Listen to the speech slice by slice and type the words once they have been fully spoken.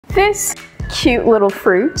This cute little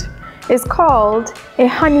fruit is called a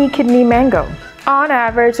honey kidney mango. On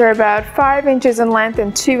average, they're about 5 inches in length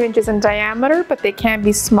and 2 inches in diameter, but they can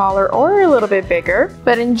be smaller or a little bit bigger.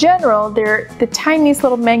 But in general, they're the tiniest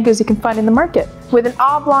little mangoes you can find in the market. With an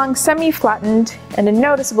oblong, semi-flattened, and a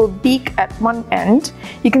noticeable beak at one end,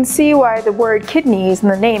 you can see why the word kidney is in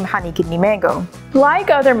the name honey kidney mango. Like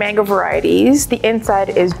other mango varieties, the inside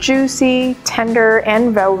is juicy, tender,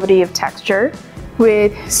 and velvety of texture,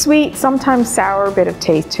 with sweet, sometimes sour bit of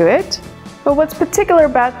taste to it. But what's particular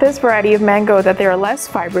about this variety of mango that they are less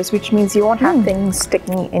fibrous, which means you won't have things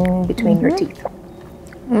sticking in between your teeth.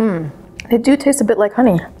 They do taste a bit like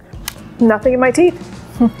honey. Nothing in my teeth,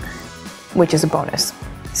 which is a bonus.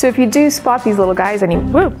 So if you do spot these little guys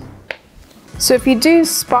anywhere,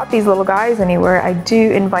 I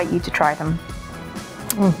do invite you to try them.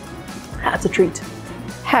 That's a treat.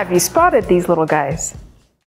 Have you spotted these little guys?